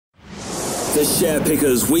The Share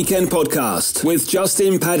Pickers Weekend Podcast with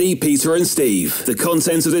Justin, Paddy, Peter and Steve. The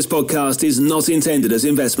content of this podcast is not intended as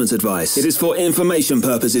investment advice. It is for information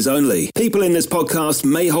purposes only. People in this podcast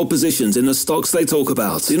may hold positions in the stocks they talk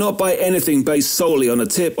about. Do not buy anything based solely on a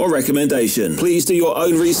tip or recommendation. Please do your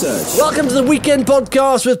own research. Welcome to the Weekend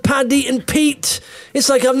Podcast with Paddy and Pete. It's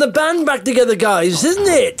like having the band back together, guys, isn't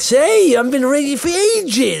it? Hey, I've been ready for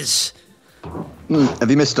ages.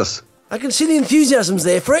 Have you missed us? I can see the enthusiasm's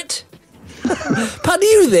there for it. Paddy,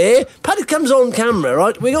 you there? Paddy comes on camera,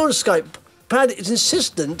 right? We go on Skype. Paddy is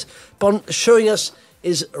insistent upon showing us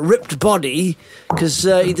his ripped body because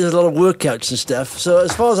he does a lot of workouts and stuff. So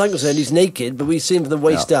as far as I'm concerned, he's naked, but we see him from the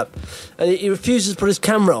waist up. And he refuses to put his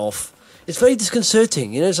camera off. It's very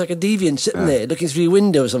disconcerting, you know? It's like a deviant sitting there looking through your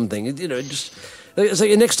window or something. You know, it's like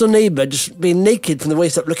your next door neighbour just being naked from the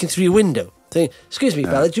waist up looking through your window. Saying, excuse me,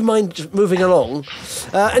 fella, do you mind just moving along?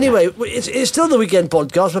 Anyway, it's still the Weekend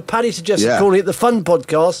Podcast, but Paddy suggested calling it the Fun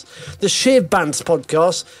Podcast, the Share Bants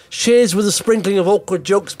Podcast, Shares with a Sprinkling of Awkward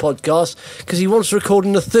Jokes Podcast, because he wants to record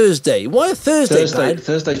on a Thursday. Why a Thursday, Pad?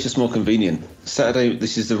 Thursday's just more convenient. Saturday,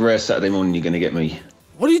 this is the rare Saturday morning you're going to get me.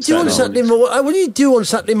 What do you do on Saturday morning? What do you do on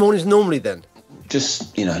Saturday mornings normally then?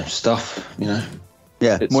 Just, stuff,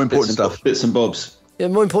 Yeah, more important stuff. Bits and bobs. Yeah,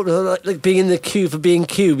 more important, like being in the queue for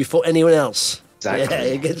B&Q before anyone else. Exactly. Yeah,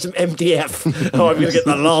 you get some MDF. I'm going to get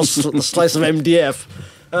the last slice of MDF.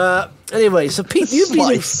 Anyway, so Pete,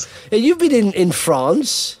 you've been in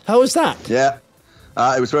France. How was that? Yeah,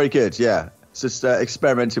 it was very good. Yeah, it's just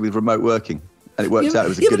experimenting with remote working, and it worked out. It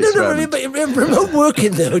was a good experiment. But remote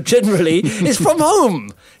working though, generally, is from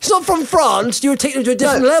home. It's not from France. You were taking it to a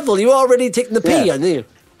different level. You were already taking the P, aren't you?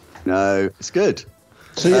 No, it's good.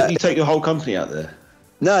 So you take your whole company out there?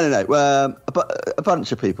 No. A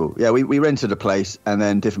bunch of people. Yeah, we rented a place, and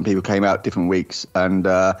then different people came out different weeks, and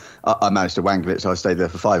I managed to wangle it, so I stayed there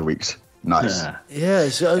for 5 weeks. Nice. Yeah,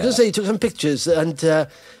 so I was going to say you took some pictures, and it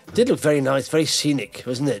did look very nice, very scenic,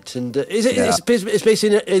 wasn't it? And it's based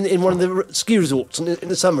in one of the ski resorts in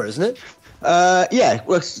the summer, isn't it? Yeah,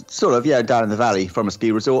 well, sort of, down in the valley from a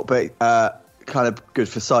ski resort, but kind of good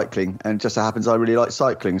for cycling, and just so happens I really like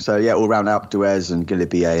cycling, so all round Alpe d'Huez and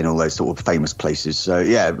Galibier and all those sort of famous places. So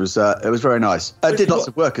it was very nice. I did lots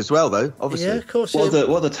of work as well, though, obviously. Yeah, of course. What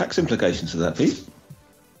are the tax implications of that, Pete?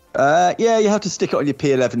 You have to stick it on your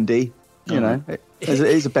P11D. You know, it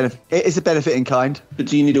is a benefit. It is a benefit in kind. But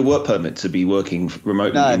do you need a work permit to be working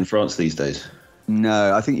remotely in France these days?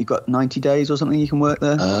 No, I think you've got 90 days or something you can work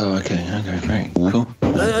there. Oh, okay, great, cool.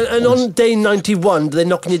 And on day 91, do they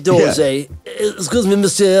knock on your door and say, "Excuse me,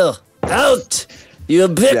 monsieur, out! You're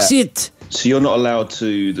Brexit." Yeah. So you're not allowed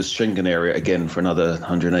to the Schengen area again for another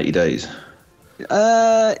 180 days?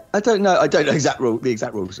 I don't know. I don't know the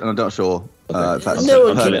exact rules, and I'm not sure. Okay.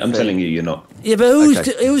 I'm telling you, you're not. Yeah, but who's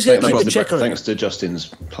going to keep a check on it? Thanks to Justin's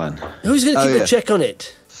plan. Who's going to keep a check on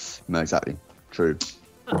it? No, exactly. True.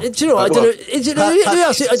 Do you know what? Let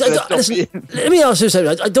me ask you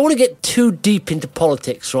something. I don't want to get too deep into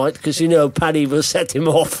politics, right? Because, Paddy will set him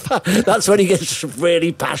off. That's when he gets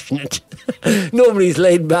really passionate. Normally he's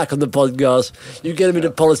laid back on the podcast. You get him into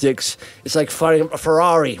politics, it's like firing up a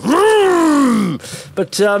Ferrari.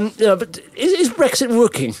 But is Brexit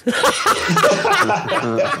working?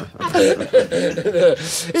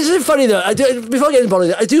 Isn't it funny, though? Before I get into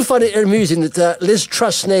politics, I do find it amusing that Liz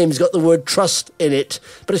Truss's name's got the word trust in it.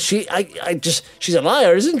 But she's a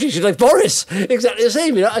liar, isn't she? She's like Boris, exactly the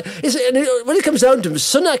same. When it comes down to them,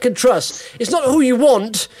 Sunak and Truss, it's not who you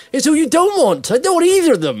want, it's who you don't want. I don't want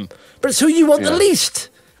either of them, but it's who you want the least.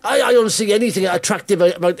 I don't see anything attractive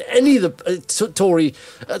about any of the Tory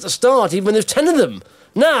at the start, even when there's 10 of them.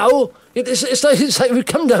 Now it's like we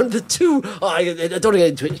come down to two. I don't want to get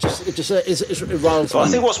into it. It's riles. I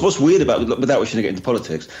think what's weird about, without wishing to get into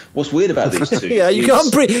politics, what's weird about these two? You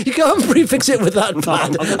can't prefix it with that,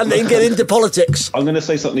 Pat, and then get into politics. I'm going to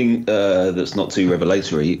say something that's not too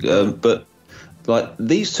revelatory, but. Like,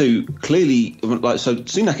 these two clearly, so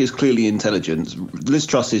Sunak is clearly intelligent, Liz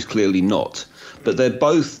Truss is clearly not, but they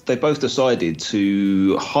both decided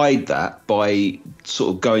to hide that by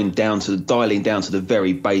sort of dialing down to the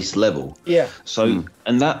very base level. Yeah. So,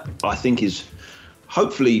 and that I think is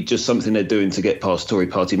hopefully just something they're doing to get past Tory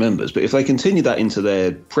party members. But if they continue that into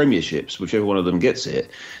their premierships, whichever one of them gets it,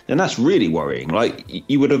 then that's really worrying. Like,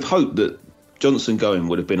 you would have hoped that Johnson going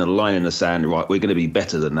would have been a line in the sand, right, we're going to be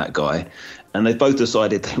better than that guy. and they've both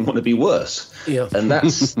decided they want to be worse. Yeah. And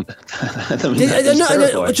that's, I mean, that is Do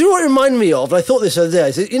terrifying. you know what it reminded me of? I thought this the other day.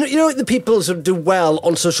 I said, you know, the people who sort of do well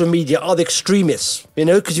on social media are the extremists, you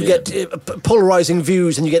know, because you get polarising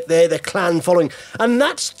views and you get their clan following. And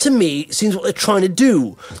that's, to me, seems what they're trying to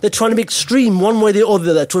do. They're trying to be extreme one way or the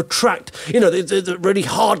other to attract, you know, the really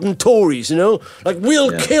hardened Tories, you know, like,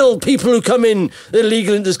 we'll kill people who come in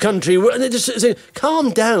illegal in this country. And they just say,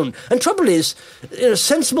 calm down. And trouble is, you know,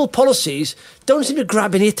 sensible policies don't seem to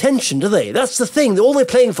grab any attention, do they? That's the thing. All they're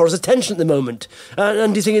playing for is attention at the moment.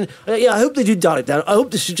 And you're thinking, I hope they do dial it down. I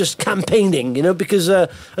hope this is just campaigning, you know, because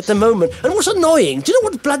at the moment... And what's annoying, do you know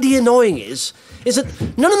what bloody annoying is that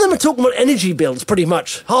none of them are talking about energy bills, pretty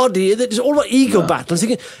much. Hardly. It's all about ego battles.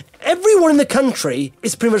 Thinking, everyone in the country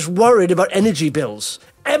is pretty much worried about energy bills.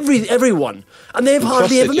 Everyone. And they've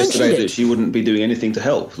hardly ever mentioned it. That she wouldn't be doing anything to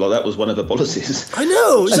help. Like, that was one of her policies. I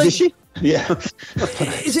know. It's like, she? Yeah.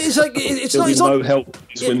 It's like it's There'll not. be It's no not help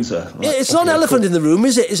this winter. Yeah, it's not an elephant in the room,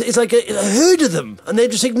 is it? It's like a herd of them, and they're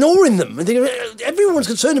just ignoring them. And thinking, everyone's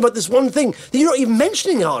concerned about this one thing that you're not even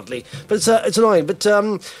mentioning hardly. But it's annoying. But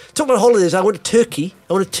talking about holidays, I went to Turkey.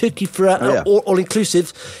 I went to Turkey for all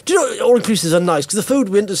inclusive. Do you know all inclusives are nice because the food?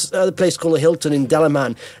 We went to the place called the Hilton in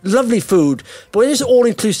Dalaman. Lovely food, but when it's all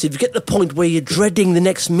inclusive, you get to the point where you're dreading the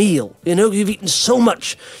next meal. You know, you've eaten so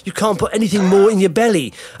much, you can't put anything more in your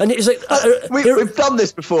belly, and it's like. We've done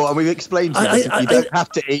this before, and we've explained to you you don't have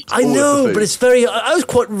to eat. I all know, of the food. but it's very. I was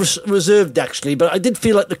quite reserved actually, but I did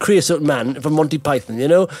feel like the creosote man from Monty Python. You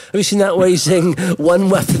know, have you seen that where he's saying one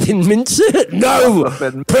within mince? No,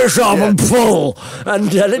 push off and pull,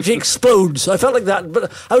 and literally explodes. I felt like that,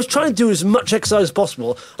 but I was trying to do as much exercise as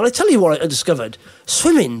possible. And I tell you what, I discovered: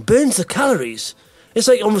 swimming burns the calories. It's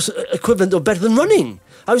like almost equivalent or better than running.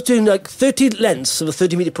 I was doing like 30 lengths of a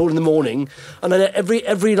 30-metre pool in the morning, and then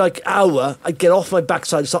every like hour I'd get off my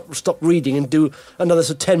backside, stop reading, and do another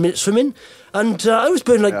sort of 10 minutes swimming. And I was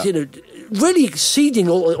burning really exceeding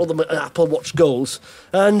all the Apple Watch goals.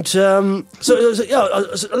 And so it was, I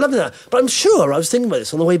was loving that. But I'm sure I was thinking about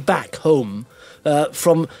this on the way back home.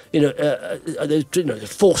 From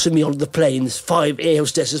forcing me onto the plane, there's 5 air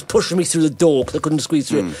hostesses pushing me through the door because I couldn't squeeze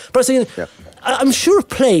through it. But I was thinking, I'm sure a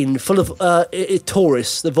plane full of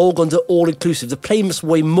tourists, they've all gone to all-inclusive. The plane must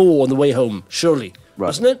weigh more on the way home, surely,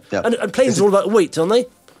 mustn't it? Yeah. And planes are all about weight, aren't they?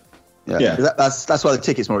 Yeah. That's why the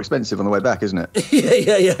ticket's more expensive on the way back, isn't it?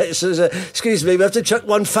 yeah. So, excuse me, we have to chuck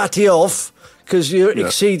one fatty off because you're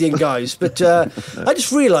exceeding, guys. But I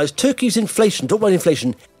just realised Turkey's inflation, talk about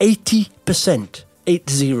inflation, 80%.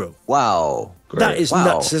 80. Wow. Great. That is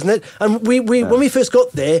nuts, isn't it? And we when we first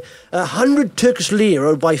got there, 100 Turkish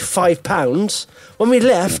lira would buy £5. When we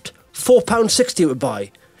left, £4.60 it would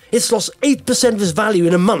buy. It's lost 8% of its value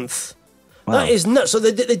in a month. Wow. That is nuts. So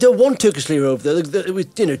they don't want Turkish lira over there. We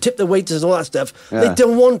tip the waiters and all that stuff. Yeah. They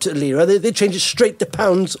don't want lira. They change it straight to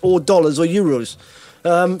pounds or dollars or euros.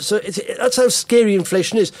 So that's how scary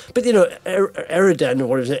inflation is. But, Erdogan,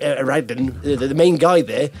 or Erdogan, the main guy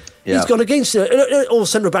there, he's gone against all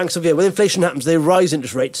central banks of here. When inflation happens, they rise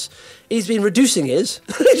interest rates. He's been reducing his.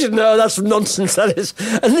 No, that's nonsense, that is.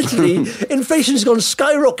 And literally, inflation's gone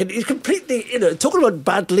skyrocket. He's completely, talking about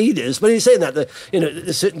bad leaders. But he's saying that,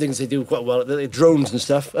 there's certain things they do quite well, the drones and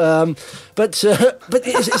stuff. But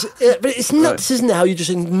it's nuts, isn't it, how you just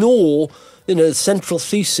ignore, the central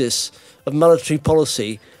thesis of monetary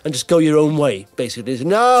policy and just go your own way, basically.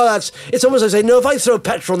 It's almost like saying, no, if I throw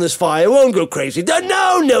petrol on this fire, it won't go crazy.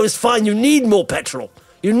 No, it's fine. You need more petrol.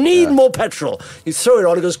 You need more petrol. You throw it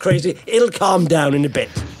on, it goes crazy. It'll calm down in a bit.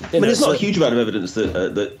 There's not a huge amount of evidence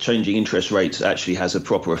that changing interest rates actually has a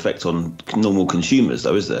proper effect on normal consumers,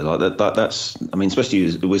 though, is there? Like that's. I mean,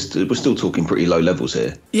 especially we're still talking pretty low levels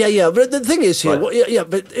here. Yeah. But the thing is here, but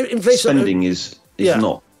inflation spending is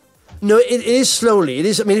not. No, it is slowly. It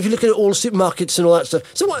is. I mean, if you look at all supermarkets and all that stuff.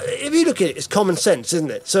 So if you look at it, it's common sense, isn't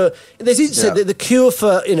it? So they said that the cure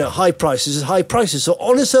for high prices is high prices. So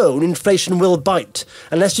on its own, inflation will bite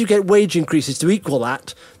unless you get wage increases to equal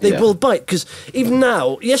that. They will bite because even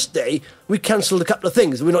now, yesterday we cancelled a couple of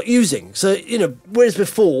things that we're not using. So whereas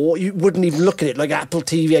before you wouldn't even look at it, like Apple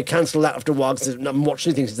TV, I cancelled that after a while because I'm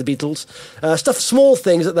watching things with the Beatles. Small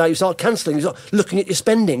things like that you start cancelling. You start looking at your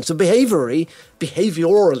spending. So behaviourally,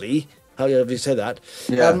 however you say that,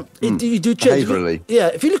 you do change. Behaviourally.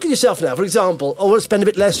 If you look at yourself now, for example, I want to spend a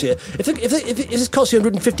bit less here. If it costs you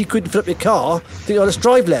 150 quid to fill up your car, think, let's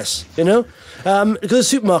drive less, Go to the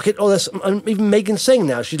supermarket, and even Megan's saying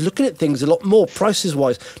now, she's looking at things a lot more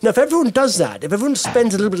prices-wise. Now, if everyone does that, if everyone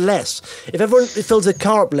spends a little bit less, if everyone fills their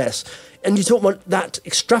car up less, and you talk about that,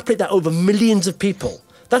 extrapolate that over millions of people,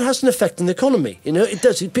 that has an effect on the economy. It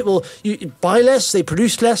does. People you buy less, they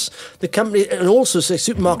produce less. The company, and also say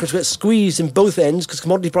supermarkets get squeezed in both ends because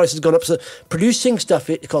commodity prices have gone up. So producing stuff,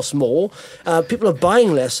 it costs more. People are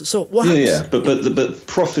buying less. So what happens? Yeah, but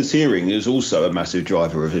profiteering is also a massive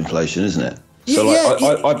driver of inflation, isn't it? So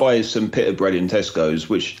I buy some pita bread in Tesco's,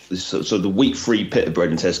 which is so the wheat-free pita bread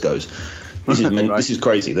in Tesco's. This is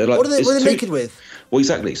crazy. They're like, what do they make it with? Well,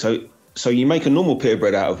 exactly. So you make a normal pita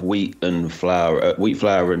bread out of wheat and flour,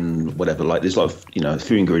 and whatever. Like there's a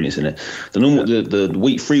few ingredients in it. The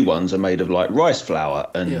wheat-free ones are made of like rice flour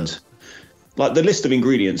and like the list of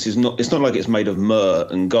ingredients is not. It's not like it's made of myrrh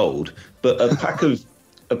and gold, but a pack of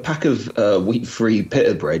wheat-free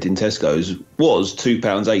pita bread in Tesco's was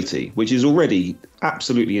 £2.80, which is already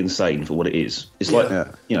absolutely insane for what it is. It's like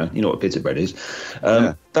you know what pita bread is.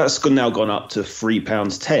 That's now gone up to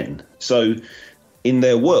 £3.10. So in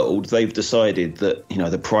their world, they've decided that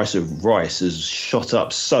the price of rice has shot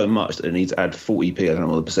up so much that they need to add 40p. I don't know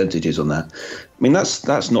what the percentage is on that. I mean,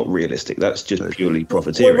 that's not realistic. That's just purely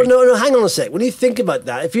profiteering. Well, no, hang on a sec. When you think about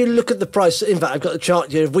that, if you look at the price, in fact, I've got the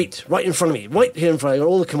chart here of wheat right in front of me. Right here in front of me, I've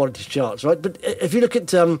got all the commodities charts, right? But if you look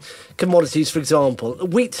at commodities, for example,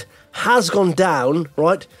 wheat has gone down,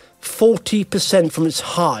 right, 40% from its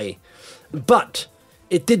high. But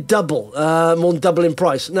it did double, more than double in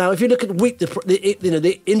price. Now, if you look at wheat,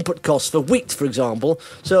 the input costs for wheat, for example,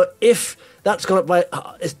 so if that's gone up by,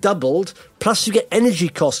 it's doubled, plus you get energy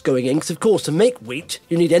costs going in, because of course to make wheat,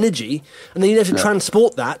 you need energy, and then you have to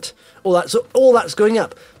transport that, so all that's going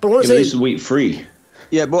up. But what I'm saying is wheat free.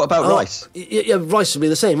 Yeah, but what about rice? Yeah, rice would be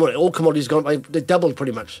the same, wouldn't it? All commodities gone up, they doubled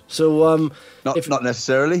pretty much. So not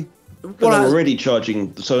necessarily. But they're already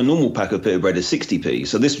charging. So a normal pack of pita bread is 60p.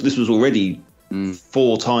 So this was already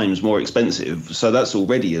 4 times more expensive. So that's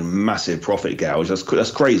already a massive profit gouge.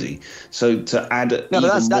 That's crazy. So to add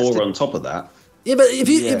even more on top of that. Yeah, but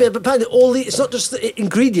but Paddy, it's not just the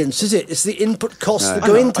ingredients, is it? It's the input costs that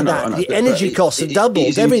go into that. The energy costs have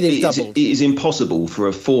doubled. Everything's doubled. It is impossible for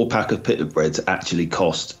a 4-pack of pita bread to actually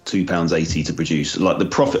cost £2.80 to produce. Like the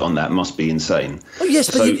profit on that must be insane. Oh yes,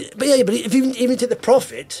 but if you even take the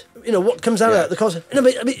profit, what comes out of that, the cost.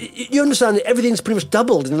 You understand that everything's pretty much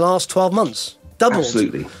doubled in the last 12 months. Doubled.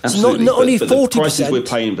 Absolutely. So not only 40%. The prices we're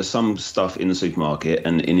paying for some stuff in the supermarket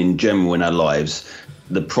and in general in our lives,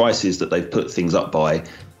 the prices that they've put things up by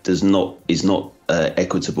is not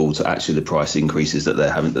equitable to actually the price increases that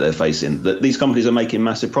they're facing. That these companies are making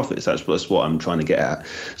massive profits. That's what I'm trying to get at.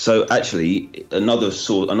 So actually,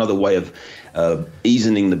 another way of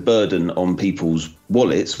easing the burden on people's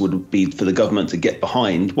wallets would be for the government to get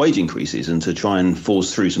behind wage increases and to try and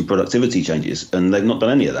force through some productivity changes, and they've not done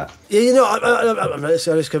any of that. Yeah, I'm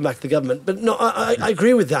just going back to the government, but no, I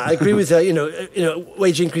agree with that. I agree with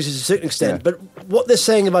wage increases to a certain extent. But what they're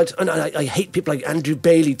saying about, and I hate people like Andrew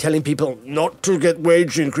Bailey telling people not to get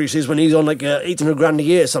wage increases when he's on like $800,000 a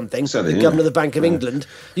year or something. The governor of the Bank of England.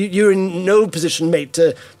 You're in no position, mate,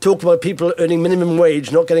 to talk about people earning minimum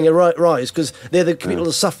wage not getting a rise because they're the people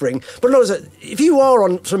that are suffering. But no, if you are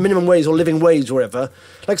on sort of minimum wage or living wage or whatever,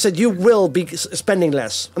 like I said, you will be spending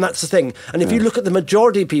less, and that's the thing. And if you look at the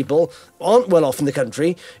majority of people aren't well off in the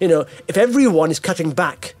country, if everyone is cutting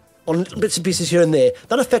back on bits and pieces here and there,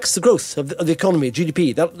 that affects the growth of the economy,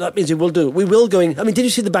 GDP. That means we will going. I mean, did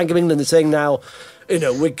you see the Bank of England is saying now,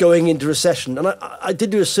 we're going into recession? And I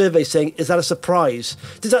did do a survey saying, is that a surprise?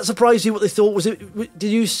 Did that surprise you? What they thought was it?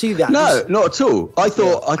 Did you see that? No, not at all. I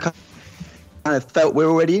thought I kind of felt we're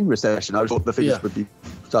already in recession. I thought the figures would be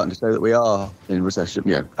starting to show that we are in recession.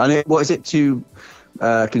 Yeah, and what is it? 2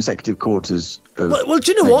 consecutive quarters. Well,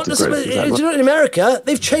 do you know what? In America,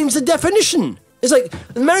 they've changed the definition. It's like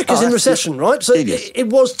America's in recession, right? So it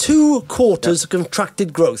was 2 quarters of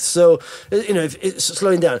contracted growth. So, it's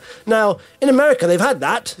slowing down. Now, in America, they've had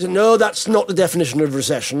that. No, that's not the definition of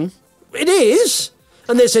recession. It is.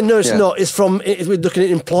 And they say, no, it's not. It's we're looking at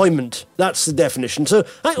employment. That's the definition. So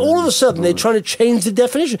all of a sudden, they're trying to change the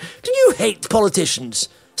definition. Do you hate politicians?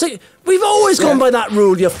 It's like, we've always gone by that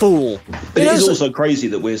rule, you fool. But it is also crazy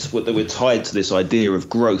that we're tied to this idea of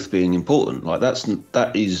growth being important. Like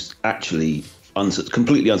that is actually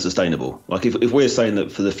completely unsustainable. Like if we're saying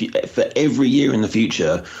that for every year in the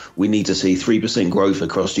future we need to see 3% growth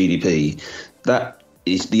across GDP, that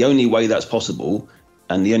is the only way that's possible,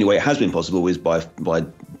 and the only way it has been possible is by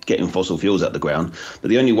getting fossil fuels out the ground. But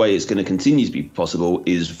the only way it's going to continue to be possible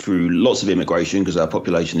is through lots of immigration, because our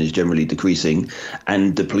population is generally decreasing,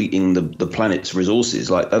 and depleting the planet's resources.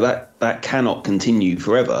 Like that cannot continue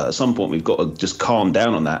forever. At some point we've got to just calm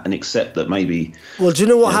down on that and accept that maybe. Well, do you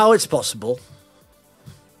know how it's possible?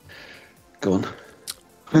 Go on.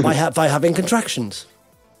 By having contractions.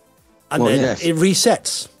 and then it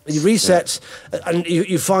resets. It resets, and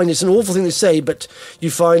you find it's an awful thing to say, but you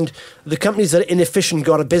find the companies that are inefficient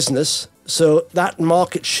go out of business, so that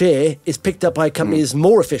market share is picked up by a company that's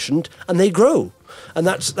more efficient, and they grow. And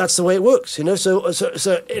that's the way it works, you know. So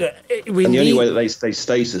you know, the only way that they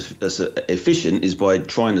stay as efficient is by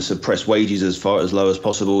trying to suppress wages as low as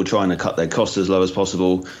possible, trying to cut their costs as low as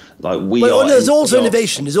possible. There's also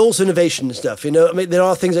innovation. There's also innovation and stuff. You know, I mean, there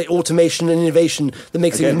are things like automation and innovation that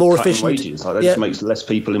makes things more efficient. Wages, that just makes less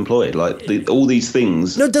people employed. All these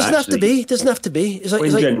things. No, it doesn't have to be. It doesn't have to be. It's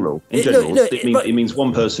in general, it means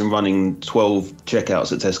one person running 12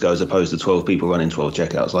 checkouts at Tesco as opposed to 12 people running 12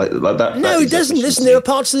 checkouts. Like that. No, it doesn't. Listen, there are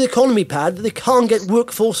parts of the economy, Pad, that they can't get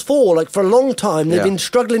workforce for. Like for a long time, they've been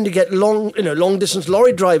struggling to get long distance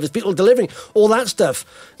lorry drivers, people delivering, all that stuff.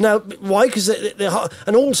 Now, why? Because they're hard.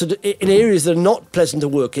 And also in areas that are not pleasant to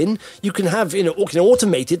work in, you can have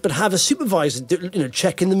automate it, but have a supervisor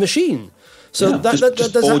checking the machine. So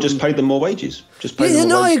just pay them more wages.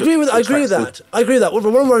 I agree with that. I agree with that. What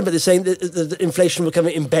I'm worried about is saying that inflation will become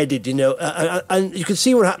embedded, and you can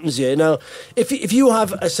see what happens here. Now, if you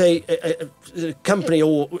have, a company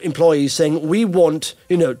or employees saying we want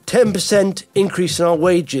 10% increase in our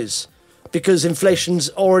wages because inflation's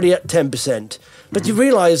already at 10%. But you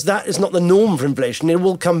realise that is not the norm for inflation. It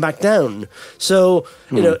will come back down. So,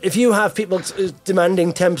 if you have people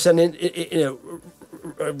demanding 10%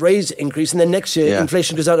 raise increase, and then next year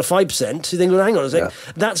inflation goes out to 5%, so you think, well, hang on a sec,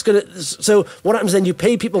 that's going to... So what happens then? You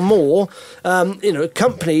pay people more.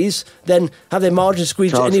 Companies then have their margins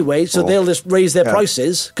squeezed anyway, so they'll just raise their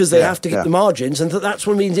prices because they have to get the margins, and that's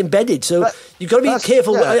what means embedded. So you've got to be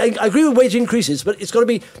careful. I agree with wage increases, but it's got to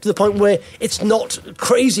be to the point where it's not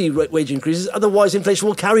crazy wage increases, otherwise inflation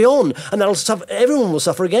will carry on, and that'll suffer. Everyone will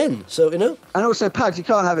suffer again. So, And also, Pad, you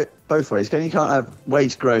can't have it both ways. You can't have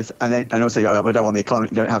wage growth and also I don't want the economy.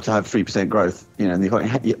 You don't have to have 3% growth. And the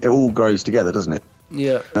economy, it all grows together, doesn't it?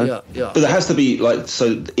 Yeah. But there has to be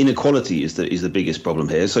inequality is the biggest problem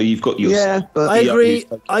here. So you've got your I agree.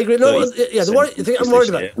 No, the thing I'm worried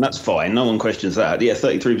about, and that's fine. No one questions that.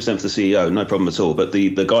 33% for the CEO, no problem at all. But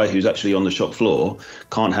the guy who's actually on the shop floor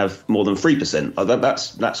can't have more than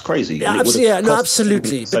 3%. That's crazy. Yeah,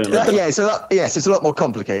 absolutely. So it's a lot more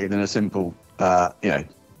complicated than a simple,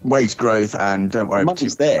 wage growth, and don't worry.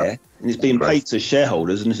 Money's there, and it's being paid to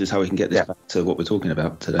shareholders, and this is how we can get this back to what we're talking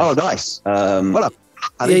about today. Oh, nice. Well,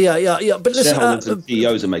 But listen, shareholders and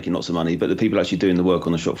CEOs are making lots of money, but the people actually doing the work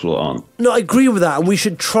on the shop floor aren't. No, I agree with that, and we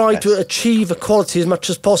should try to achieve equality as much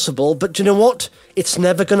as possible. But do you know what? It's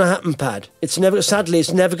never going to happen, Pad. Sadly,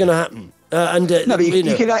 it's never going to happen. But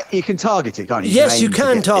you can target it, can't you? Yes, you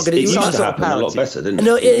can target it. It used to happen a lot better, didn't it?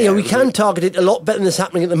 No, we can target it a lot better than it's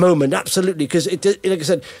happening at the moment. Absolutely, because like I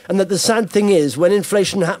said, and the sad thing is, when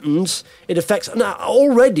inflation happens, it affects. Now,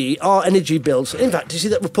 already our energy bills. In fact, you see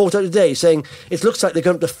that report out today saying it looks like they're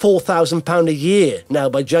going up to £4,000 a year now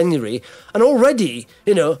by January, and already,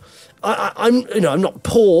 I'm not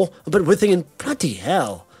poor, but we're thinking, bloody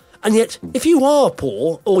hell. And yet, if you are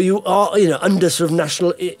poor or you are, under sort of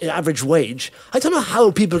national average wage, I don't know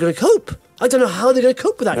how people are going to cope. I don't know how they're going to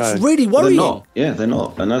cope with that. No, it's really worrying. They're not. Yeah, they're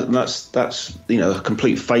not. And that's a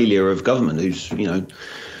complete failure of government whose,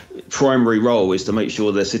 primary role is to make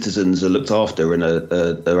sure their citizens are looked after and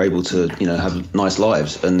are able to, have nice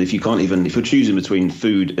lives. And if you're choosing between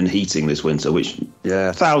food and heating this winter, which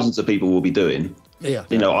thousands of people will be doing,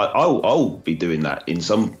 I'll be doing that in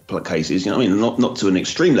some cases. Not to an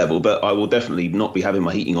extreme level, but I will definitely not be having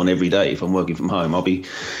my heating on every day if I'm working from home. I'll be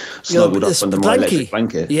snuggled up under my electric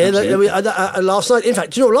blanket. Yeah, last night. In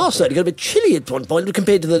fact, last night it got a bit chilly at one point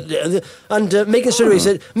compared to Megan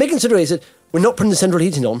Sidderay said, "We're not putting the central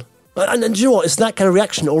heating on." And do you know what? It's that kind of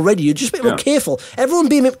reaction already. You're just a bit more careful. Everyone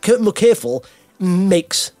being a bit more careful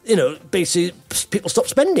makes, basically people stop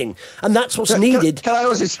spending. And that's what's needed. Can I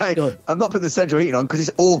also say, I'm not putting the central heating on because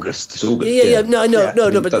it's August. It's August. No,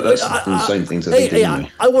 but that's the same thing to think anyway.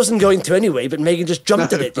 I wasn't going to anyway, but Megan just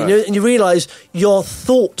jumped at it. And you realise your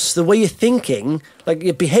thoughts, the way you're thinking, like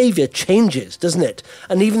your behaviour changes, doesn't it?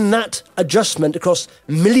 And even that adjustment across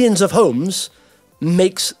millions of homes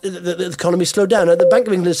makes the economy slow down. And the Bank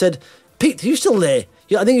of England said, "Pete, are you still there?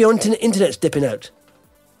 I think your internet's dipping out."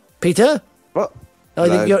 Peter? What? I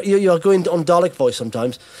think you're going on Dalek voice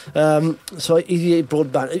sometimes. So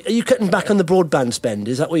broadband. Are you cutting back on the broadband spend?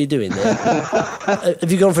 Is that what you're doing there?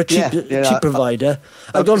 Have you gone for a cheap provider?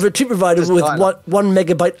 I've gone for a cheap provider with 1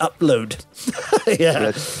 megabyte upload.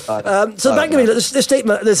 So the Bank of England, this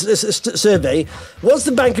statement, this survey, was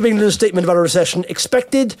the Bank of England's statement about a recession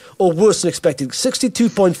expected or worse than expected?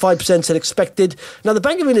 62.5% said expected. Now the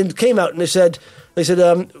Bank of England came out and they said, They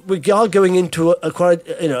said we are going into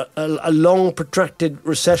a long, protracted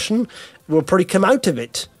recession. We'll probably come out of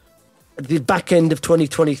it at the back end of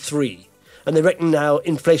 2023. And they reckon now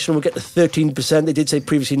inflation will get to 13%. They did say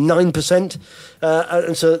previously 9%.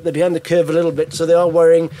 And so they're behind the curve a little bit. So they are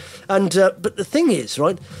worrying. And but the thing is,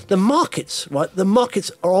 right, the markets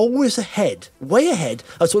are always ahead, way ahead.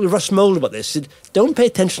 I was talking to Russ Mould about this. He said, don't pay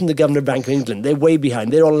attention to the Governor of Bank of England. They're way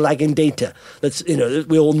behind. They're on lagging data that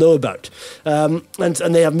we all know about. And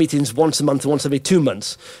they have meetings once a month, once every 2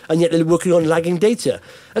 months. And yet they're working on lagging data.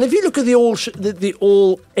 And if you look at the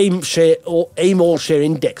all AIM all share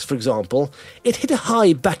index, for example, it hit a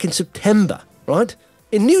high back in September, right?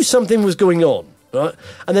 It knew something was going on, right?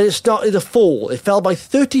 And then it started to fall. It fell by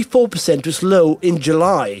 34% to its low in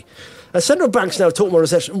July. Central banks now talk about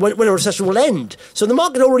recession, when a recession will end. So the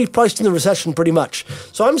market already priced in the recession pretty much.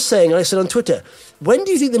 So I'm saying, I said on Twitter, when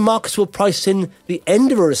do you think the markets will price in the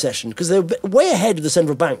end of a recession? Because they're way ahead of the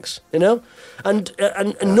central banks, you know? And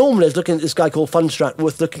normally I was looking at this guy called Fundstrat,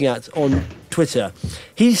 worth looking at on Twitter.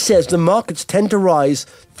 He says the markets tend to rise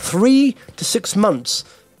 3 to 6 months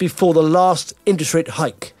before the last interest rate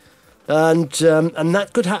hike. And that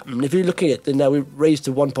could happen. If you're looking at it, now we've raised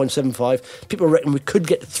to 1.75. People reckon we could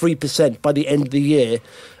get 3% by the end of the year,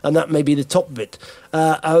 and that may be the top of it.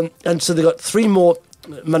 And so they've got 3 more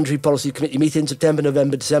Monetary Policy Committee meetings, September,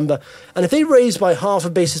 November, December. And if they raise by half a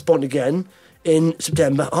basis point again in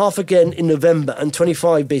September, half again in November, and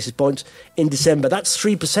 25 basis points in December, that's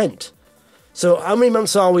 3%. So how many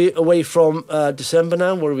months are we away from December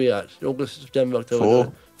now? What are we at? August, September,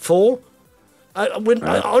 October? 4?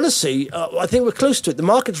 Honestly, I think we're close to it. The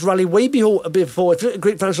markets rally way before. If you look at the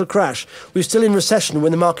Great Financial Crash, we were still in recession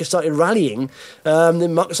when the market started rallying. The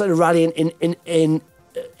market started rallying in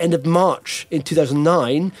end of March in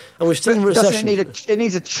 2009, and we're still in recession. It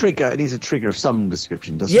needs a trigger. It needs a trigger of some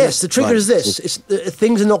description, doesn't it? Yes, the trigger is this: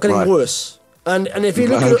 things are not getting worse. And if you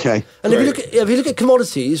look if you look at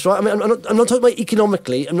commodities, right? I mean, I'm not talking about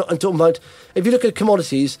economically. I'm talking about if you look at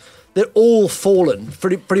commodities. They're all fallen,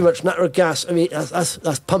 pretty much. Natural gas, I mean,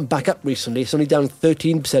 that's pumped back up recently. It's only down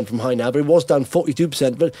 13% from high now, but it was down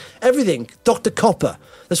 42%. But everything, Dr. Copper,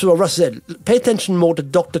 that's what Russ said. Pay attention more to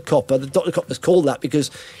Dr. Copper. The Dr. Copper is called that because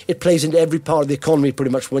it plays into every part of the economy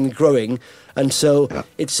pretty much when growing. And so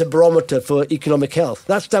it's a barometer for economic health.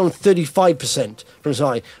 That's down 35% from its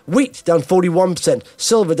high. Wheat down 41%.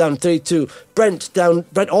 Silver down 32%.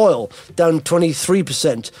 Brent oil down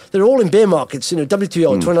 23%. They're all in bear markets.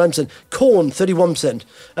 WTI 29%. Corn 31%.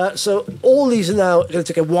 So all these are now going to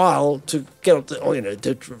take a while to get up.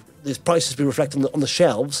 These prices be reflected on the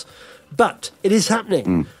shelves, but it is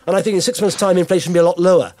happening. And I think in 6 months' time, inflation will be a lot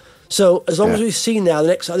lower. So as long as we see now,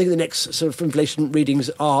 I think the next sort of inflation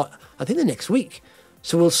readings are, I think, the next week.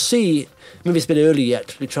 So we'll see. Maybe it's a bit early yet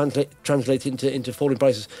to translate into falling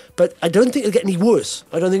prices. But I don't think it'll get any worse.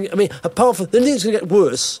 Apart from the only thing that's going to get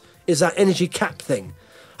worse is that energy cap thing.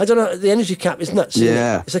 I don't know. The energy cap is nuts.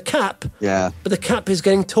 Yeah, it's a cap. Yeah, but the cap is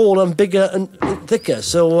getting taller and bigger and thicker.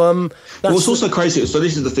 So well, it's also crazy. So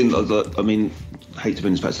this is the thing that I hate to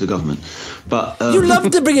bring this back to the government, but you love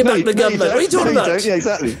to bring it back to the government. What are you talking about? Yeah,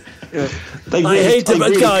 exactly. Yeah. I hate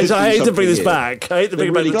to bring this back. I hate to bring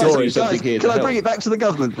it back to the Tories. Can I bring it back to the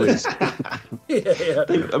government, please?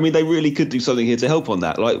 They really could do something here to help on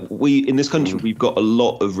that. Like in this country, we've got a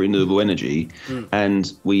lot of renewable energy,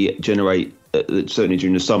 and we generate. Certainly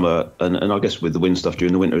during the summer, and I guess with the wind stuff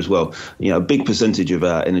during the winter as well, a big percentage of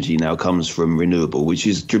our energy now comes from renewable, which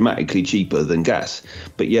is dramatically cheaper than gas.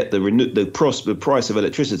 But yet the price of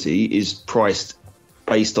electricity is priced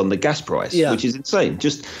based on the gas price, which is insane.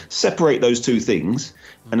 Just separate those two things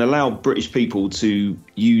and allow British people to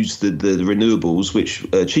use the renewables, which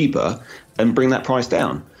are cheaper, and bring that price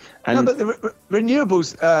down. And but the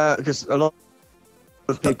renewables, because a lot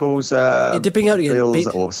of people's you're dipping out again, bills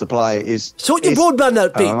Pete. Or supply is. Sort your broadband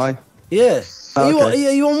out, Pete. Am I? Yeah. Are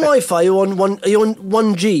you on Wi-Fi? Are you on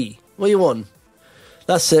 1G? What are you on?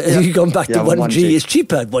 That's it. You've gone back to 1G. It's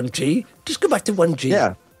cheaper 1G. Just go back to 1G.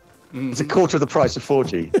 Yeah. It's a quarter of the price of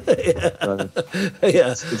 4G.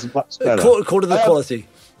 It's much better. Quarter of the quality.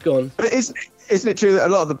 Go on. But isn't it true that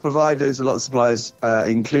a lot of the providers, a lot of suppliers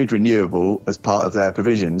include renewable as part of their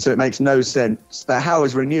provision? So it makes no sense that how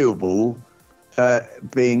is renewable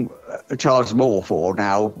being charged more for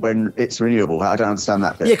now when it's renewable? I don't understand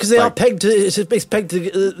that bit. Yeah, because they are pegged to it's pegged to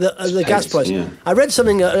the gas price. Yeah. I read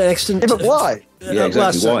something an excellent. Yeah, but why? Yeah,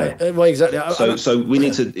 exactly. Why exactly? So we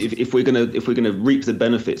need to if we're gonna reap the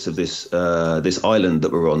benefits of this this island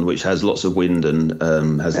that we're on, which has lots of wind and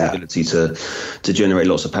has the ability to generate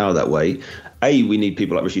lots of power that way. we need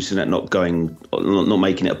people like Rishi Sunak not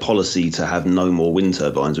making it a policy to have no more wind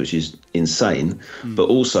turbines, which is insane. But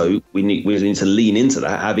also we need to lean into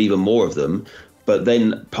that, have even more of them, but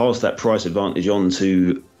then pass that price advantage on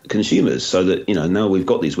to consumers, so that now we've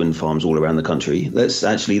got these wind farms all around the country. Let's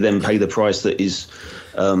actually then pay the price that is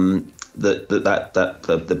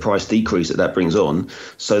the price decrease that brings on,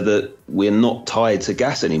 so that we're not tied to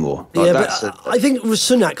gas anymore. I think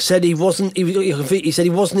Sunak said he wasn't. He said he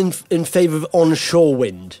wasn't in favour of onshore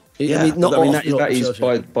wind. That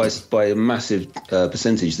is by a massive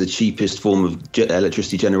percentage the cheapest form of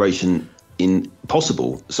electricity generation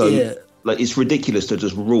possible. So. It's ridiculous to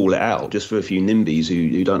just rule it out just for a few NIMBYs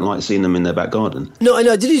who don't like seeing them in their back garden. No, I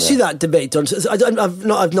know. Did you see that debate?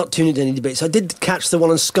 I've not tuned into any debates. I did catch the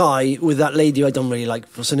one on Sky with that lady who I don't really like.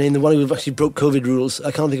 What's her name? The one who actually broke COVID rules.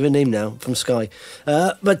 I can't think of her name now from Sky.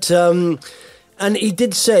 And he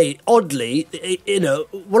did say, oddly,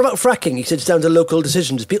 what about fracking? He said it's down to local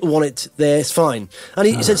decisions. If people want it there, it's fine. And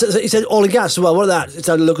he said oil and gas. Well, what about that? It's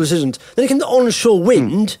down to local decisions. Then he came to onshore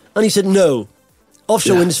wind, and he said no.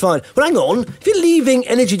 Offshore wind is fine. But hang on, if you're leaving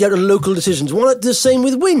energy down to local decisions, why not do the same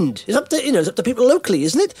with wind? It's up to people locally,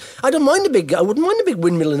 isn't it? I wouldn't mind a big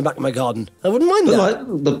windmill in the back of my garden. I wouldn't mind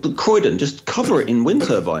that. The Croydon, just cover it in wind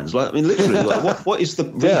turbines. Literally, what is the...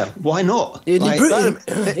 Why not?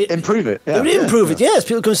 Improve it. Yeah. Improve it, yes.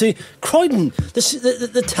 People come and say, Croydon,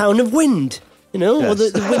 the town of wind, or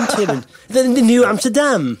the wind turbine. The new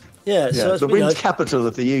Amsterdam. Yeah, so the wind capital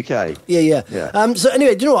of the UK. Yeah. So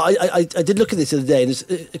anyway, do you know what? I did look at this the other day, and it's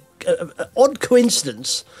an odd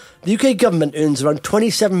coincidence. The UK government earns around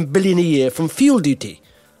 27 billion a year from fuel duty.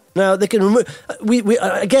 Now they can remove. We've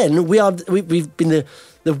been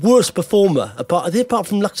the worst performer apart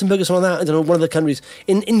from Luxembourg or something like that. I don't know, one of the countries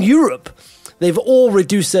in Europe. They've all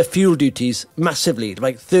reduced their fuel duties massively,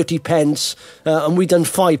 like 30 pence, and we've done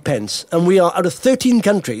 5 pence. And we are, out of 13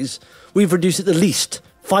 countries, we've reduced it the least.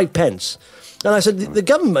 5 pence. And I said, the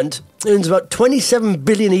government earns about 27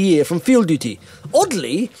 billion a year from fuel duty.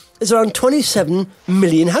 Oddly, there's around 27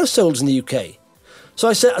 million households in the UK. So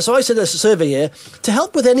I said a survey here, to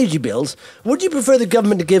help with energy bills, would you prefer the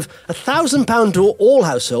government to give £1,000 to all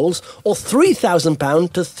households or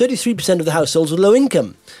 £3,000 to 33% of the households with low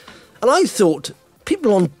income? And I thought,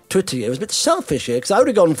 people on Twitter here was a bit selfish here, because I would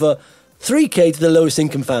have gone for 3k to the lowest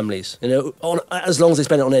income families, as long as they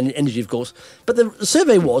spend it on energy, of course. But the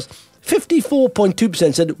survey was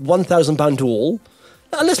 54.2% said £1,000 to all.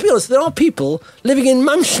 And let's be honest, there are people living in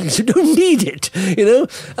mansions who don't need it, and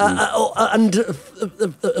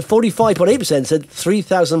 45.8% said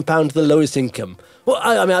 £3,000 to the lowest income. Well,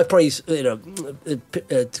 I've probably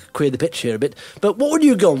queered the pitch here a bit, but what would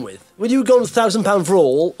you have gone with? Would you have gone with £1,000 for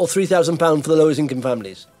all or £3,000 for the lowest income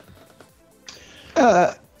families?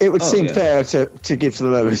 It would seem fair to give to the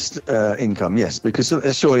lowest income, yes, because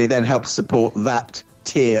surely it then helps support that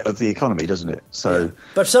tier of the economy, doesn't it? So,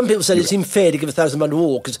 but some people said it seemed fair to give £1,000 to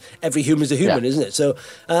all because every human is a human, isn't it? So,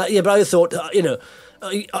 but I thought,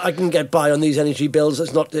 I can get by on these energy bills.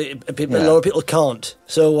 It's not a lot of people can't.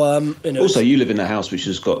 So, Also, you live in a house which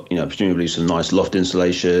has got, presumably some nice loft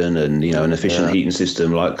insulation and an efficient heating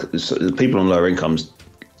system. Like people on lower incomes,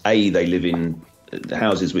 they live in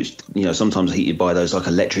houses which sometimes are heated by those like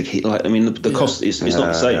electric heat. The cost is not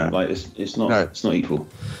the same. It's not equal.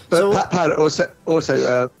 But Pat also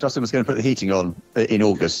Justin was going to put the heating on in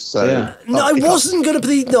August. So no, I wasn't going to put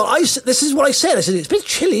the heating on. This is what I said. I said it's a bit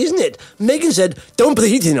chilly, isn't it? Megan said, "Don't put the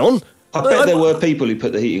heating on." I bet there were people who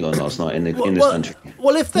put the heating on last night in this country.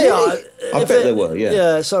 Well, if they are... I bet there were, yeah.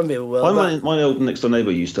 Yeah, some people will. My old next-door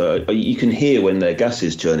neighbour used to... You can hear when their gas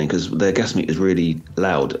is churning because their gas meter is really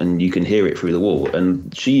loud and you can hear it through the wall.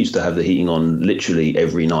 And she used to have the heating on literally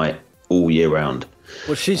every night, all year round.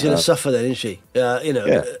 Well, she's going to suffer then, isn't she?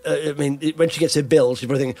 When she gets her bill, she's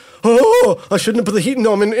probably thinking, "Oh, I shouldn't have put the heating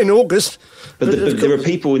on in August." But there are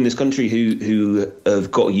people in this country who have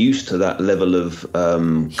got used to that level of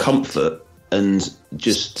comfort and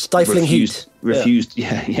just stifling refused,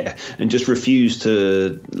 and just refused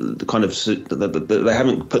to kind of. They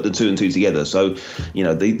haven't put the two and two together. So,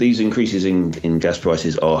 these increases in gas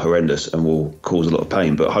prices are horrendous and will cause a lot of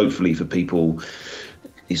pain. But hopefully, for people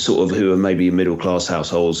sort of who are maybe middle class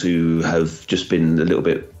households who have just been a little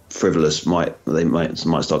bit frivolous, might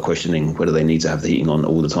start questioning whether they need to have the heating on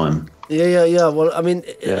all the time. Yeah. Well,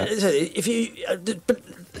 if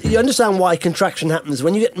you understand why contraction happens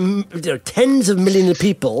when you get tens of millions of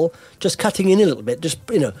people just cutting in a little bit, just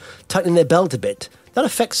tightening their belt a bit. That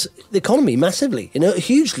affects the economy massively,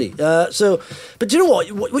 hugely. But do you know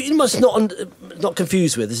what you must not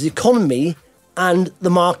confuse with is the economy and the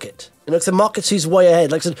market. 'cause the market sees way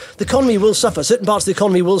ahead. Like I said, the economy will suffer. Certain parts of the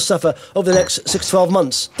economy will suffer over the next 6 to 12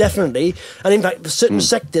 months, definitely. And in fact, certain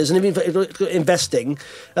sectors, and even investing,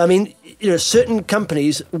 I mean, certain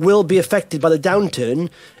companies will be affected by the downturn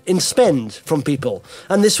in spend from people.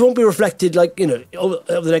 And this won't be reflected over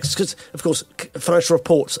the next, because of course, financial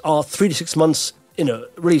reports are 3 to 6 months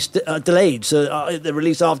released delayed, so they're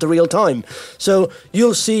released after real time. So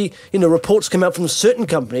you'll see, reports come out from certain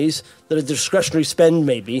companies that a discretionary spend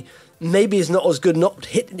maybe is not as good, not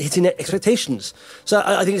hitting expectations. So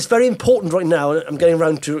I think it's very important right now. I'm getting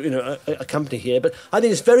around to a company here, but I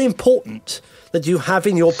think it's very important that you have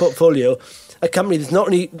in your portfolio a company that's not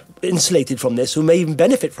only insulated from this, who may even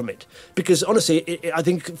benefit from it. Because honestly, I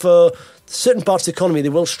think for certain parts of the economy, they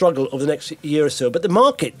will struggle over the next year or so. But the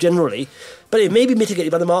market generally, but it may be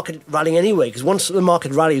mitigated by the market rallying anyway, because once the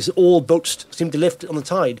market rallies, all boats seem to lift on the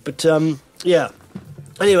tide. But yeah.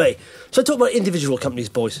 Anyway, so talk about individual companies,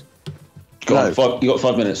 boys. Go on, you got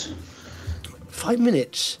 5 minutes. 5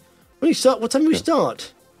 minutes? When you start? What time do we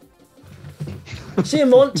start? See him,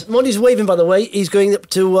 Monty's waving, by the way. He's going up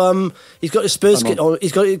to. He's got his Spurs kit on.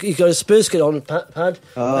 He's got his Spurs kit on, Pad.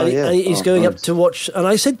 And he's going up to watch. And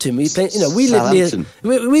I said to him, we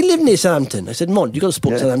live near Southampton. I said, Mont, you got to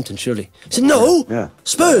support Southampton, surely. He said, no,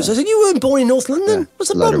 Spurs. I said, you weren't born in North London.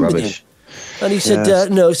 What's the problem with you? And he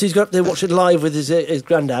said, no. So he's got up there watch it live with his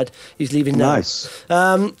granddad. He's leaving now. Nice.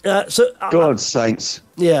 God, saints.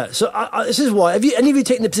 Yeah. So this is why. Have any of you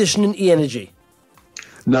taken the position in e-energy?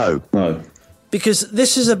 No. Because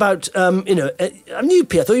this is about, I'm new,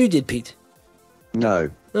 Pete. I thought you did, Pete. No.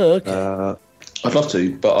 Oh, okay. I'd love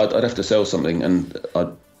to, but I'd have to sell something, and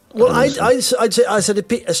I said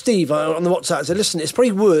to Steve on the WhatsApp, I said, listen, it's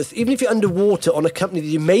probably worth, even if you're underwater on a company that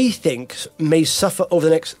you may think may suffer over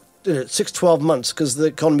the next 6, 12 months because the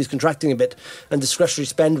economy is contracting a bit and discretionary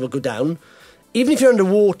spend will go down, even if you're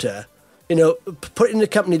underwater, put it in a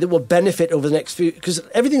company that will benefit over the next few, because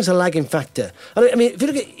everything's a lagging factor. And I mean, if you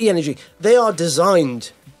look at e-energy, they are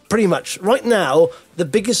designed pretty much, right now, the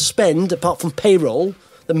biggest spend, apart from payroll,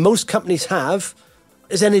 that most companies have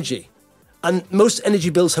is energy. And most energy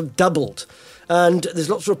bills have doubled. And there's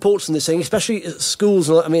lots of reports on this saying, especially schools,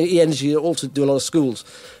 e-energy also do a lot of schools,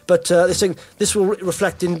 but they're saying this will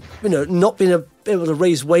reflect in, not being able to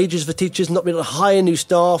raise wages for teachers, not being able to hire new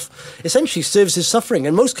staff, essentially services suffering.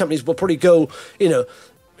 And most companies will probably go,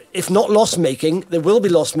 if not loss-making, they will be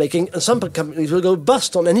loss-making, and some companies will go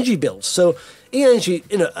bust on energy bills. So e-energy,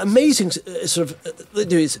 amazing they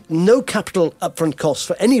do is no capital upfront costs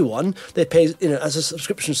for anyone. They pay, as a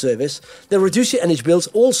subscription service. They'll reduce your energy bills,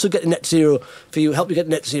 also get net zero for you, help you get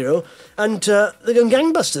net zero, and they're going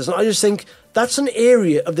gangbusters. And I just think that's an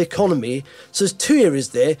area of the economy. So there's two areas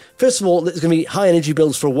there. First of all, there's going to be high energy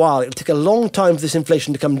bills for a while. It'll take a long time for this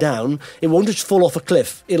inflation to come down. It won't just fall off a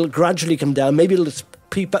cliff. It'll gradually come down. Maybe it'll just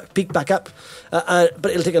peak back up, but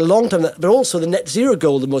it'll take a long time. But also the net zero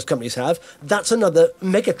goal that most companies have, that's another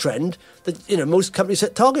mega trend that most companies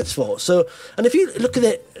set targets for. So, and if you look at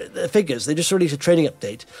the figures, they just released a trading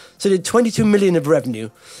update. So they did 22 million of revenue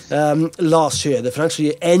last year. The financial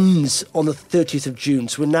year ends on the 30th of June,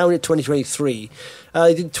 so we're now in 2023.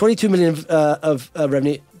 They did 22 million of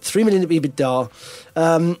revenue, 3 million of EBITDA,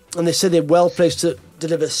 and they said they're well placed to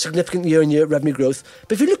deliver significant year-on-year revenue growth.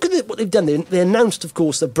 But if you look at what they've done, they announced, of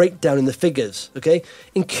course, a breakdown in the figures. Okay,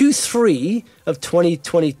 in Q3 of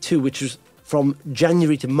 2022, which was from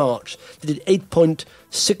January to March, they did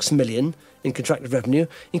 8.6 million in contracted revenue.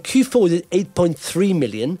 In Q4, they did 8.3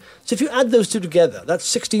 million. So if you add those two together,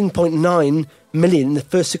 that's 16.9 million in the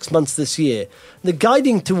first 6 months of this year. They're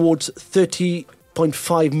guiding towards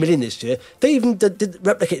 30.5 million this year. They even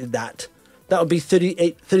replicated that. That would be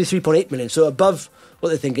 33.8 million, so above what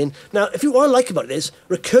they're thinking. Now, what I like about it is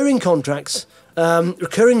recurring contracts,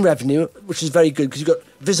 recurring revenue, which is very good because you've got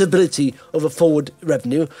visibility over forward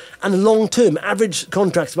revenue, and long-term average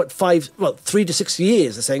contracts about 3 to 6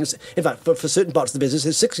 years. They're saying, in fact, for certain parts of the business,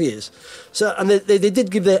 it's 6 years. So, and they did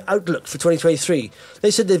give their outlook for 2023.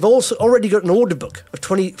 They said they've also already got an order book of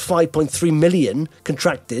 25.3 million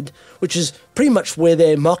contracted, which is pretty much where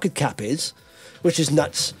their market cap is, which is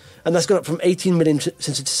nuts. And that's gone up from 18 million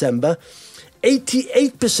since December.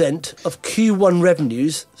 88% of Q1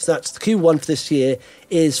 revenues, so that's Q1 for this year,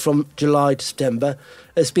 is from July to September.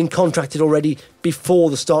 It's been contracted already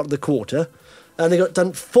before the start of the quarter. And they got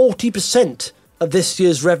done 40% of this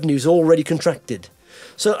year's revenues already contracted.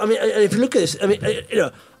 So, if you look at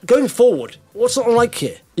this, going forward, what's it like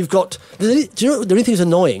here? You've got, the only thing that's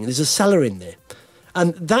annoying, there's a seller in there.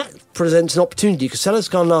 And that presents an opportunity because sellers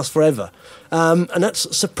can't last forever. And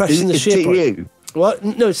that's suppressing the share price. You? Well,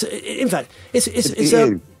 no, it's in fact, it's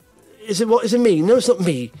you? is it what? Is it me? No, it's not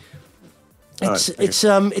me. It's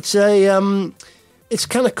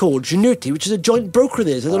kind of called Genuity, which is a joint broker of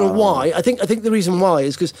theirs. I don't know why. I think the reason why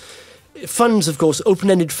is because funds, of course,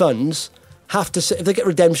 open-ended funds have to, if they get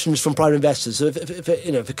redemptions from private investors. So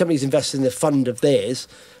if a company's invested in a fund of theirs,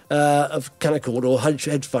 of Canaccord or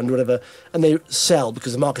hedge fund or whatever, and they sell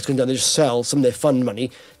because the market's going down, they just sell some of their fund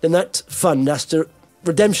money, then that fund has to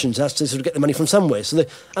sort of get the money from somewhere. So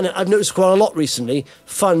and I've noticed quite a lot recently,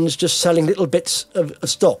 funds just selling little bits of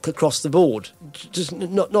stock across the board, just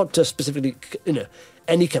not just specifically,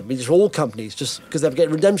 any company, just all companies, just because they're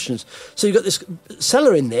getting redemptions. So you've got this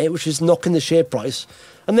seller in there, which is knocking the share price,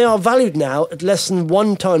 and they are valued now at less than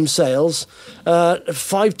 1 time sales,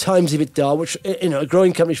 5 times EBITDA, which, a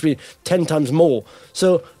growing company should be 10 times more.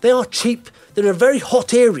 So they are cheap. They're in a very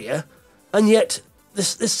hot area, and yet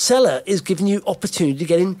this seller is giving you opportunity to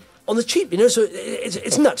get in on the cheap, so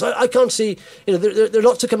it's nuts. I can't see, there are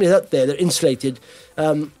lots of companies out there that are insulated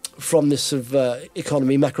from this sort of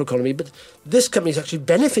economy, macroeconomy, but this company is actually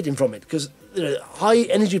benefiting from it because high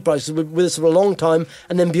energy prices were with us for a long time,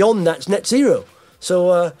 and then beyond that, it's net zero.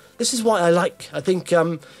 So this is why I think,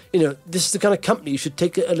 this is the kind of company you should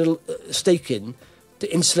take a little stake in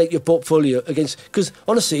to insulate your portfolio against, because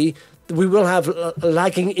honestly, we will have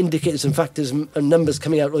lagging indicators and factors and numbers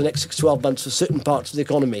coming out over the next 6 to 12 months for certain parts of the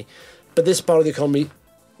economy. But this part of the economy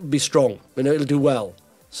will be strong. It'll do well.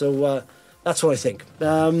 So that's what I think.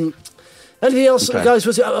 Anything else, guys?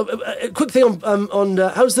 A quick thing on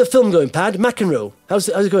how's the film going, Pad? McEnroe. How's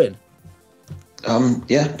it going?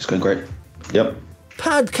 Yeah, it's going great. Yep.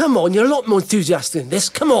 Pad, come on. You're a lot more enthusiastic than this.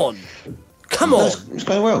 Come on. It's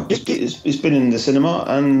going well. It's been in the cinema,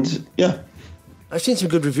 and yeah. I've seen some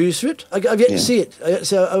good reviews for it. I've yet to see it.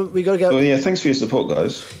 So we got to go. Well, yeah, thanks for your support,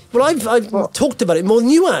 guys. Well, I've talked about it more than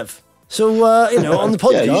you have. So, on the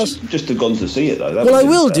podcast. Yeah, you just have gone to see it, though. Well, I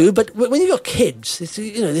will do, but when you've got kids, it's,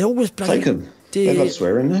 they always bloody... Take them. They're not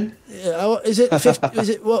swearing, though. Is it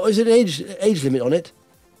an age limit on it?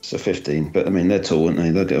 It's a 15, but, they're tall, aren't they?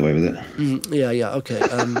 They'll get away with it. Yeah, okay.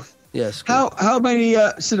 Yes. How many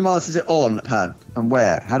cinemas is it on, Pan, and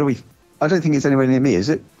where? How do we... I don't think it's anywhere near me, is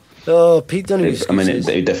it? Oh, Pete, don't use excuses.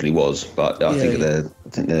 It definitely was, but I think they're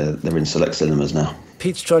in select cinemas now.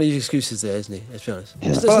 Pete's trying to use excuses there, isn't he? Let's be honest.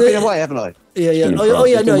 Yeah. I've been away, haven't I? Yeah.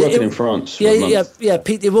 Working in France. Yeah.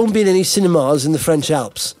 Pete, there won't be any cinemas in the French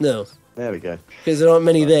Alps. No. There we go. Because there aren't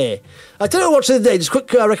many there. I don't know what's the other day. Just a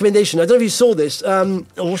quick recommendation. I don't know if you saw this.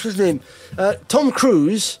 What's his name? Tom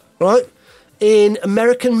Cruise, right? In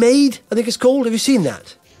American Made, I think it's called. Have you seen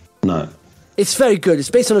that? No. It's very good. It's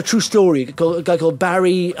based on a true story. A guy called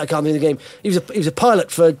Barry, I can't think of the name. He was a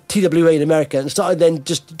pilot for TWA in America and started then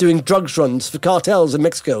just doing drugs runs for cartels in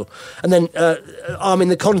Mexico, and then arming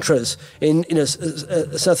the Contras in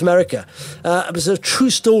South America. It was a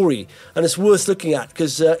true story, and it's worth looking at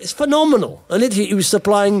because it's phenomenal. And literally, he was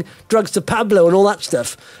supplying drugs to Pablo and all that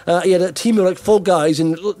stuff. He had a team of 4 guys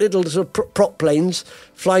in little sort of prop planes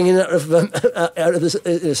flying in out of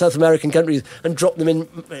the South American countries and drop them in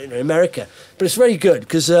America. But it's very good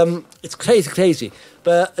because it's crazy.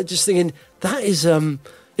 But I'm just thinking that is,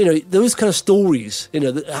 those kind of stories,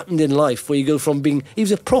 that happened in life where you go from being, he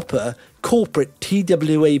was a proper corporate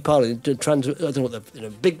TWA pilot, I don't know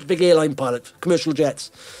what big airline pilot, commercial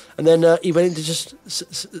jets. And then he went into just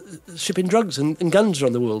shipping drugs and guns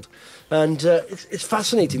around the world. And it's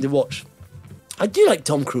fascinating to watch. I do like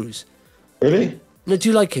Tom Cruise. Really? No, do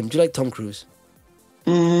you like him? Do you like Tom Cruise?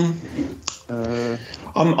 I'm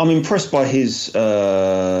impressed by his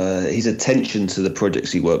attention to the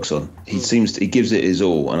projects he works on. He gives it his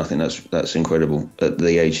all, and I think that's incredible at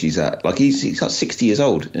the age he's at. Like he's like 60 years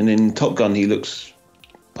old, and in Top Gun he looks,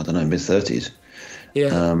 I don't know, mid-30s.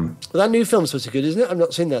 Yeah. Well, that new film's supposed to be good, isn't it? I've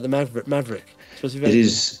not seen that. The Maverick. It's supposed to be very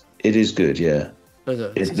good. It is good. Yeah.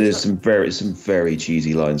 There's some very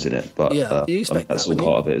cheesy lines in it, but that's all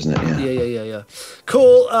part of it, isn't it? Yeah.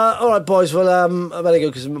 Cool. All right, boys. Well, I better go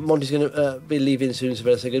because Monty's going to be leaving soon, so I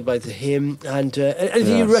better say goodbye to him. And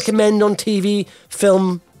anything you recommend on TV,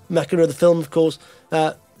 film, McEnroe the film, of course.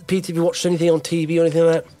 Pete, have you watched anything on TV or anything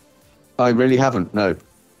like that? I really haven't. No.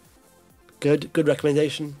 Good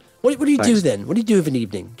recommendation. What do you do then? What do you do of an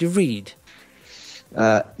evening? Do you read?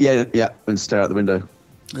 Yeah, and stare out the window.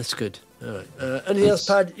 That's good. All right. Anything else,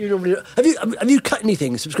 Pad? You normally have you cut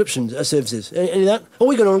anything? Subscriptions, services, any of that? Oh,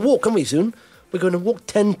 we're going on a walk, aren't we? Soon we're going to walk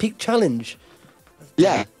 10 Peak Challenge.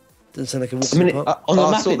 Yeah. Doesn't sound like a walk. On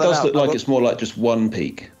the map, it does look like it's more like just one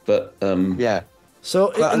peak, but yeah.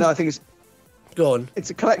 So no, I think it's. Go on.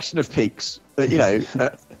 It's a collection of peaks, in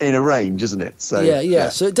a range, isn't it? So yeah.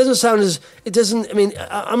 So it doesn't sound as it doesn't. I mean,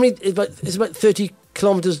 how many? It's about 30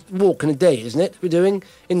 kilometres walk in a day, isn't it? We're doing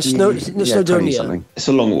in Snowdonia. Something. It's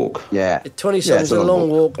a long walk. Yeah. 27 is a long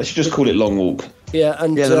walk. I should just call it long walk. Yeah,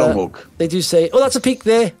 and the long walk. They do say, "Oh, that's a peak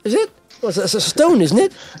there, is it? Well, that's a stone, isn't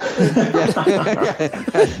it?"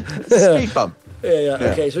 Speed bump. Yeah.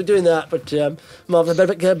 Okay, so we're doing that, but Marvin, I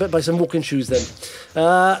better buy some walking shoes then.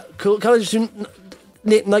 Cool. Can I just do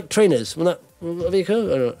Nike trainers? Will that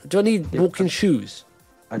cool? Do I need walking shoes?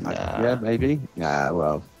 Yeah, maybe. Yeah,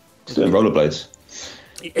 well. Doing rollerblades.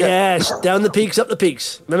 Yes, down the peaks, up the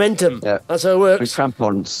peaks. Momentum. Yeah. That's how it works. With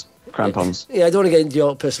crampons. Yeah, I don't want to get into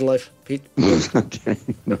your personal life, Pete. Okay.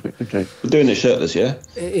 We're doing it shirtless, yeah?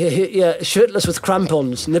 Yeah, shirtless with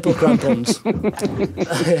crampons, nipple crampons.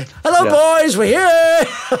 Hello, boys, we're here.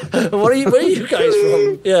 Where are you guys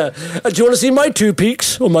from? Yeah. Do you want to see my 2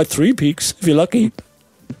 peaks or my 3 peaks, if you're lucky?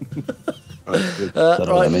 That's what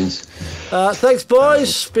that means. Thanks,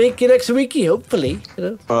 boys. Speak to you next weeky, hopefully.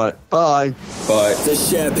 All right. Bye. Bye. The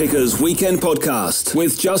Share Pickers Weekend Podcast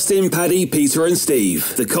with Justin, Paddy, Peter and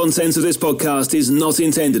Steve. The content of this podcast is not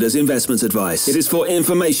intended as investment advice. It is for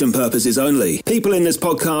information purposes only. People in this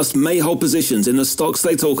podcast may hold positions in the stocks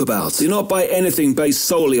they talk about. Do not buy anything based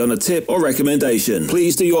solely on a tip or recommendation.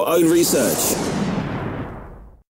 Please do your own research.